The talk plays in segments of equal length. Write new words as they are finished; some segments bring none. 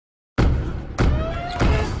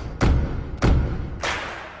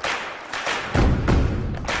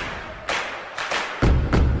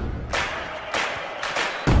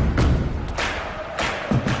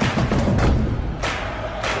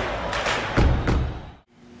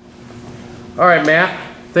All right, Matt,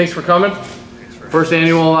 thanks for coming. First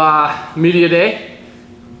annual media day.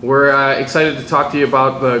 We're excited to talk to you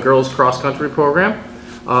about the girls cross country program.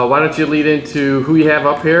 Why don't you lead into who you have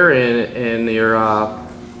up here and your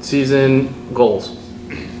season goals.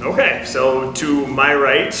 Okay, so to my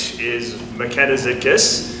right is McKenna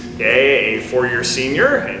Zitkus, a four-year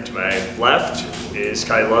senior, and to my left is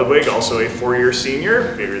Kai Ludwig, also a four-year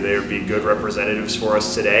senior. Figured they would be good representatives for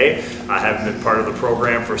us today. I haven't been part of the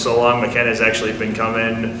program for so long. McKenna's actually been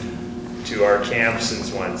coming to our camp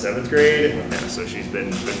since when, 7th grade? Yeah, so she's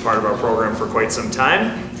been part of our program for quite some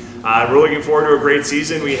time. We're looking forward to a great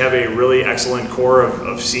season. We have a really excellent core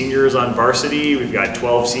of seniors on varsity. We've got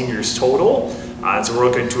 12 seniors total. So we're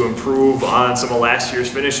looking to improve on some of last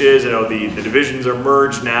year's finishes. I know the divisions are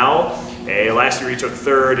merged now. Last year we took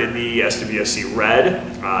 3rd in the SWSC Red,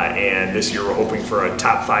 and this year we're hoping for a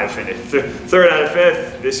top 5 finish. 3rd out of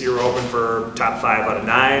 5th. This year we're hoping for top 5 out of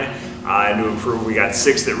 9. And to improve, we got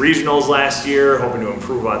 6th at regionals last year, hoping to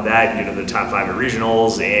improve on that and get to the top 5 at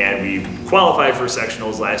regionals. And we qualified for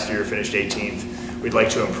sectionals last year, finished 18th. We'd like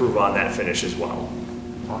to improve on that finish as well.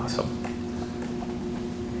 Awesome.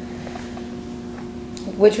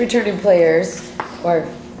 Which returning players, or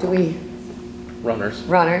do we? Runners.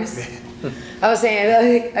 I was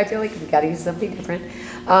saying, I feel like we gotta use something different.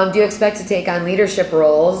 Do you expect to take on leadership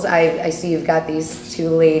roles? I see you've got these 2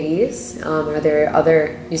 ladies. Are there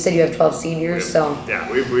other, you said you have 12 seniors, so. Yeah,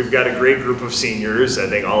 we've got a great group of seniors. I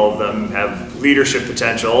think all of them have leadership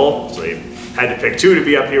potential. So they had to pick 2 to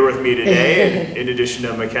be up here with me today. In addition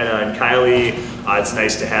to McKenna and Kylie, it's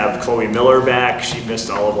nice to have Chloe Miller back. She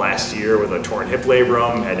missed all of last year with a torn hip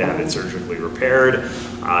labrum, had to have it surgically repaired.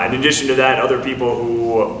 In addition to that, other people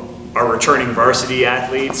who are returning varsity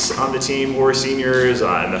athletes on the team who are seniors,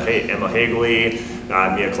 Emma Hagley,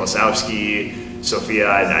 Mia Klosowski, Sophia,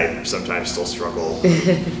 and I sometimes still struggle,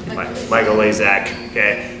 Michael Lazak.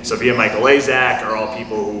 Okay, Sophia and Michael Lazak are all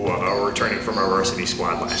people who are returning from our varsity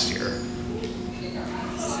squad last year.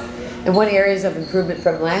 And what areas of improvement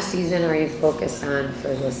from last season are you focused on for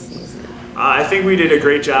this season? I think we did a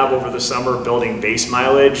great job over the summer building base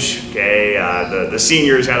mileage. Okay, the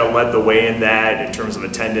seniors kind of led the way in that in terms of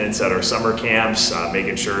attendance at our summer camps,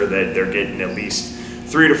 making sure that they're getting at least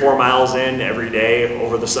 3 to 4 miles in every day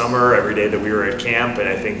over the summer, every day that we were at camp. And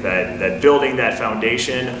I think that building that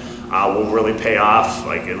foundation will really pay off.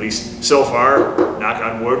 Like, at least so far, knock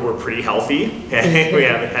on wood, we're pretty healthy. We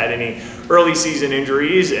haven't had any early season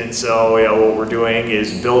injuries, and so what we're doing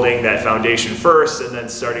is building that foundation first and then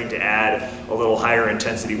starting to add a little higher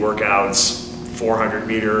intensity workouts,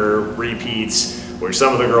 400-meter repeats, which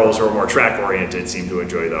some of the girls who are more track oriented seem to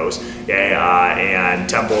enjoy those, and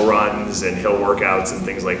tempo runs and hill workouts and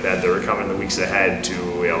things like that are coming in the weeks ahead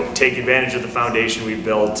to take advantage of the foundation we've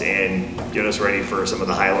built and get us ready for some of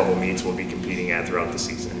the high level meets we'll be competing at throughout the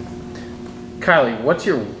season. Kylie, what's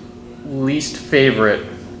your least favorite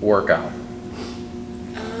workout?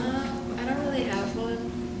 I don't really have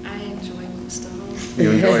one. I enjoy most of them.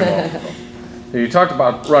 You enjoy them all. You talked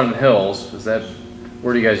about running hills. Is that,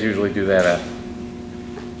 where do you guys usually do that at?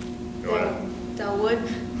 Delwood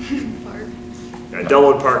Park.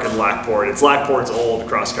 Delwood Park in Lockport. It's Lockport's old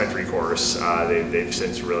cross-country course. They've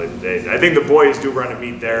since really, I think the boys do run a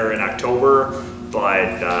meet there in October,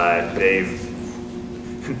 but they've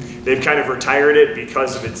kind of retired it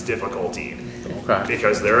because of its difficulty. Okay.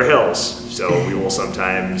 Because there are hills, so we will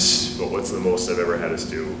sometimes, what's the most I've ever had us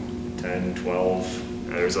do? 10, 12?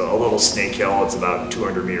 There's a little snake hill, it's about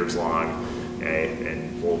 200 meters long,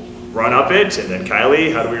 and we'll run up it, and then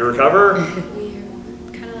Kylie, how do we recover? We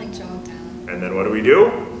kind of like jog down. And then what do?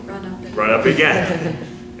 Run up again. Run up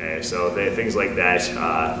again. So things like that.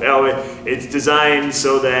 It's designed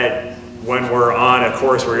so that when we're on a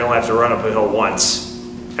course where you only have to run up a hill once,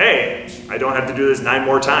 hey, I don't have to do this 9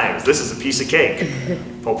 more times. This is a piece of cake,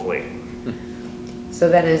 hopefully. So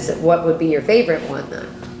then what would be your favorite one then?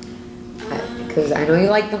 Because I know you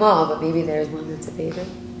like them all, but maybe there's one that's a favorite.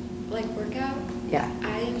 Like workout? Yeah.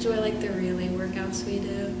 I enjoy like the relay workouts we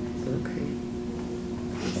do. Okay.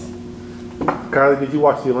 Kylie, did you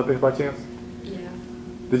watch the Olympics by chance? Yeah.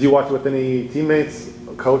 Did you watch it with any teammates,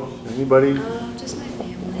 a coach, anybody? Just my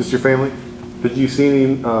family. Just your family? Did you see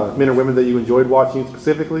any men or women that you enjoyed watching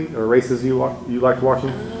specifically, or races you liked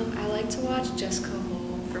watching? I like to watch Jessica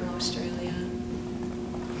Hole from Australia.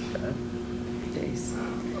 Okay. Nice.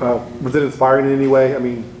 Was it inspiring in any way? I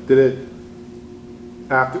mean, did it,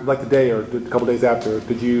 after, like the day or a couple days after,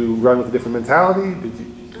 did you run with a different mentality? Did you?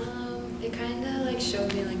 It kind of like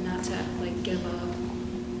showed me like not to like give up.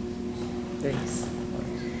 Nice.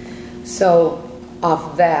 So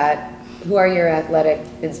off of that, who are your athletic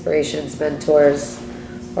inspirations, mentors,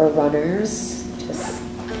 or runners? Just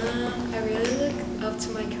I really look up to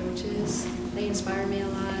my coaches. They inspire me a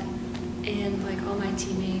lot, and like all my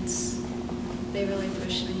teammates, they really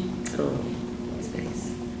push me. oh, that's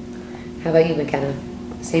nice. How about you, McKenna?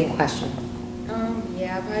 Same question.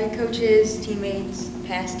 Yeah, probably coaches, teammates,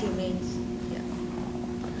 past teammates. Yeah.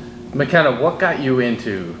 McKenna, what got you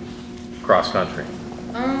into cross country?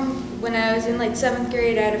 When I was in like 7th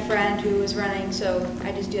grade, I had a friend who was running, so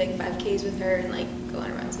I just do like 5Ks with her and like go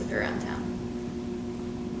on runs with her around town.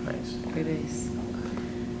 Nice. Very nice.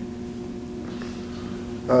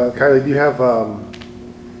 Kylie, do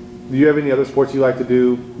you have any other sports you like to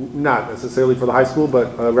do? Not necessarily for the high school,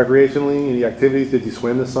 but recreationally, any activities? Did you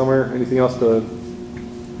swim this summer? Anything else to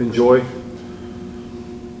enjoy?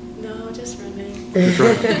 No, just running.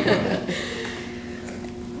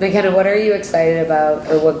 McKenna, what are you excited about,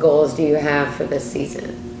 or what goals do you have for this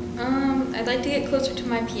season? I'd like to get closer to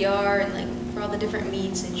my PR and like for all the different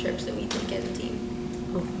meets and trips that we take as a team.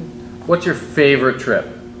 What's your favorite trip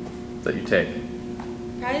that you take?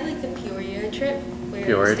 Probably like the Peoria trip where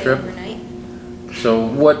Peoria we stay trip? overnight. So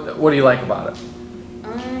what do you like about it?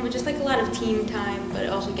 Just like a lot of team time, but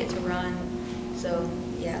also get to run. So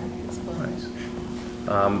yeah, it's fun.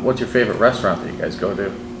 Nice. What's your favorite restaurant that you guys go to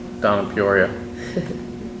down in Peoria?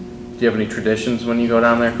 Do you have any traditions when you go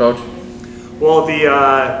down there, Coach? Well,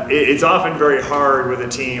 it's often very hard with a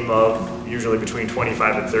team of usually between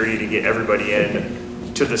 25 and 30 to get everybody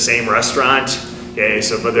in to the same restaurant. Okay,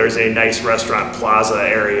 but there's a nice restaurant plaza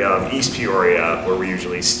area of East Peoria where we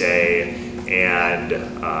usually stay, and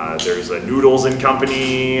there's a Noodles and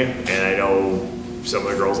Company, and I know some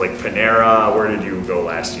of the girls like Panera. Where did you go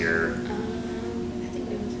last year? I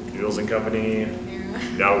think it was. Noodles and Company.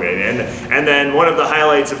 No, okay. And then one of the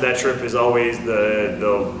highlights of that trip is always the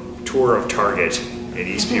tour of Target in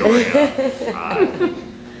East Peoria,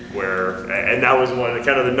 and that was one of the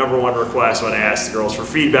kind of the #1 request when I asked the girls for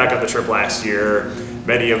feedback on the trip last year.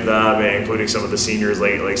 Many of them, including some of the seniors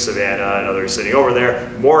like Savannah and others sitting over there,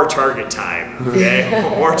 more Target time, okay?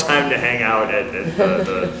 More time to hang out at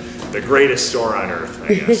the greatest store on earth,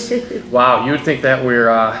 I guess. Wow, you would think that we're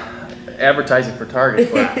advertising for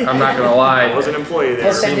Target, but I'm not gonna lie. I was an employee there.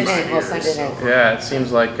 We'll send it for 5 in, we'll years, send it in. Yeah, it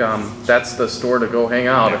seems like that's the store to go hang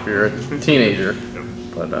out if you're a teenager.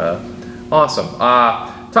 But awesome.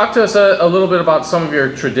 Talk to us a little bit about some of your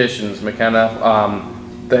traditions, McKenna,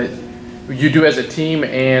 that you do as a team,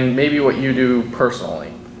 and maybe what you do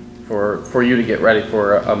personally for you to get ready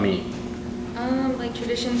for a meet. Like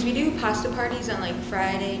traditions, we do pasta parties on like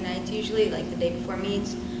Friday nights usually, like the day before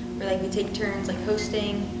meets, where like we take turns like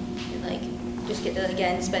hosting and like just get to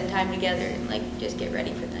again spend time together and like just get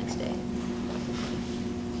ready for the next day.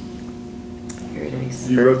 Very nice.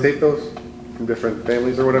 Do you rotate those from different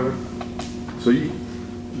families or whatever? So you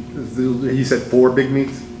said 4 big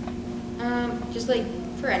meets? Just like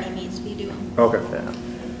for any meets we do them. Okay.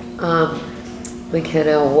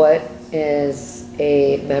 McKenna, what is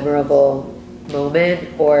a memorable moment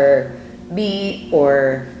or meet,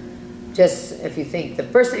 or just if you think the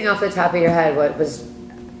first thing off the top of your head, what was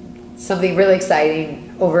something really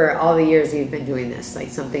exciting over all the years you've been doing this, like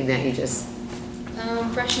something that you just...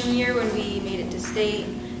 Freshman year when we made it to state,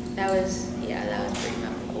 that was pretty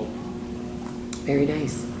memorable. Very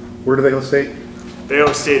nice. Where do they go state? They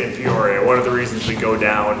all stayed in Peoria. One of the reasons we go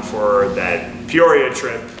down for that Peoria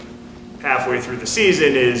trip halfway through the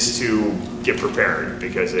season is to get prepared,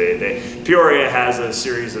 because Peoria has a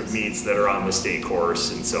series of meets that are on the state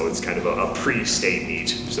course, and so it's kind of a pre-state meet,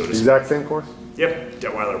 so to speak. Exact same course? Yep,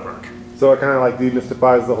 Detweiler Park. So it kind of like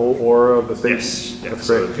demystifies the whole aura of the state? Yes, yeah. That's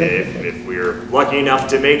So great. if we're lucky enough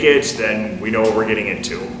to make it, then we know what we're getting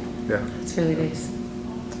into. Yeah. That's really nice.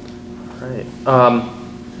 All right.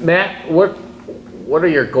 Matt, what are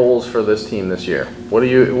your goals for this team this year? What do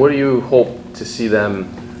you hope to see them,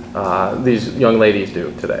 these young ladies,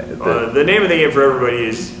 do today? The name of the game for everybody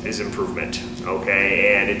is improvement,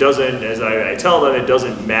 okay? And it doesn't, as I tell them, it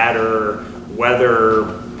doesn't matter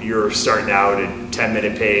whether you're starting out at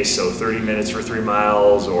 10-minute pace, so 30 minutes for 3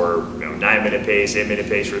 miles, or 9-minute pace, 8-minute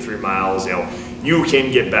pace for 3 miles. You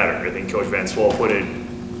can get better. I think Coach Van Swol put it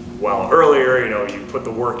well earlier. You put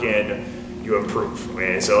the work in, you improve.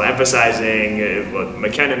 And so emphasizing what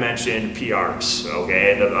McKenna mentioned, PRs,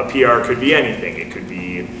 okay? And a PR could be anything. It could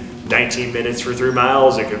be 19 minutes for 3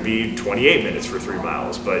 miles. It could be 28 minutes for 3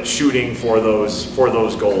 miles. But shooting for those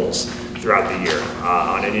goals throughout the year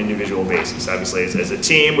on an individual basis. Obviously, as a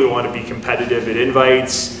team, we want to be competitive at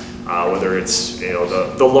invites. Whether it's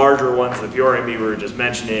the larger ones, the Peoria meet we were just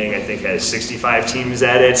mentioning, I think has 65 teams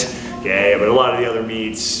at it. Okay, but a lot of the other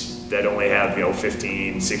meets, that only have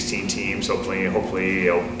 15, 16 teams. Hopefully,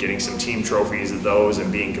 getting some team trophies of those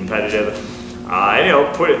and being competitive.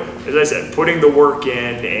 And as I said, putting the work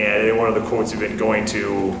in. And one of the quotes we've been going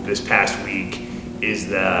to this past week is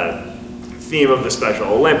the theme of the Special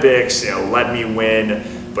Olympics. Let me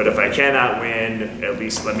win, but if I cannot win, at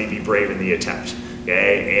least let me be brave in the attempt.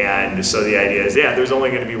 Okay, and so the idea is, there's only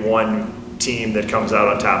going to be one team that comes out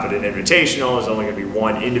on top at an invitational. There's only going to be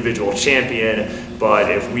one individual champion,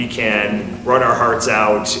 but if we can run our hearts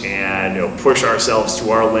out and push ourselves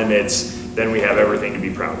to our limits, then we have everything to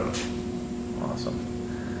be proud of.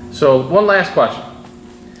 Awesome. So one last question.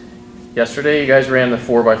 Yesterday you guys ran the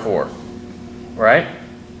 4x4, right?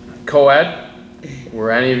 Co-ed,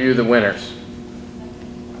 were any of you the winners?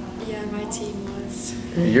 Yeah, my team was.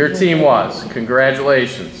 Your team was.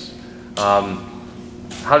 Congratulations.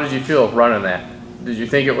 How did you feel running that? Did you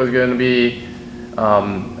think it was going to be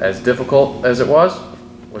as difficult as it was?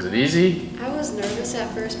 Was it easy? I was nervous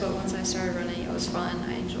at first, but once I started running, it was fun.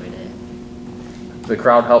 I enjoyed it. The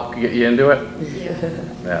crowd helped get you into it? Yeah.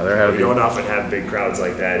 Yeah, there had to We be. don't often have big crowds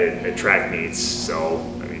like that at track meets, so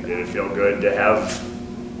did it feel good to have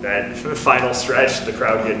that final stretch, the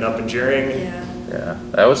crowd getting up and cheering? Yeah.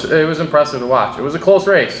 Yeah, it was impressive to watch. It was a close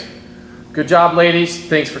race. Good job, ladies.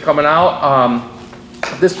 Thanks for coming out.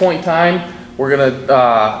 At this point in time, we're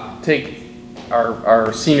gonna take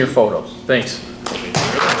our senior photos. Thanks.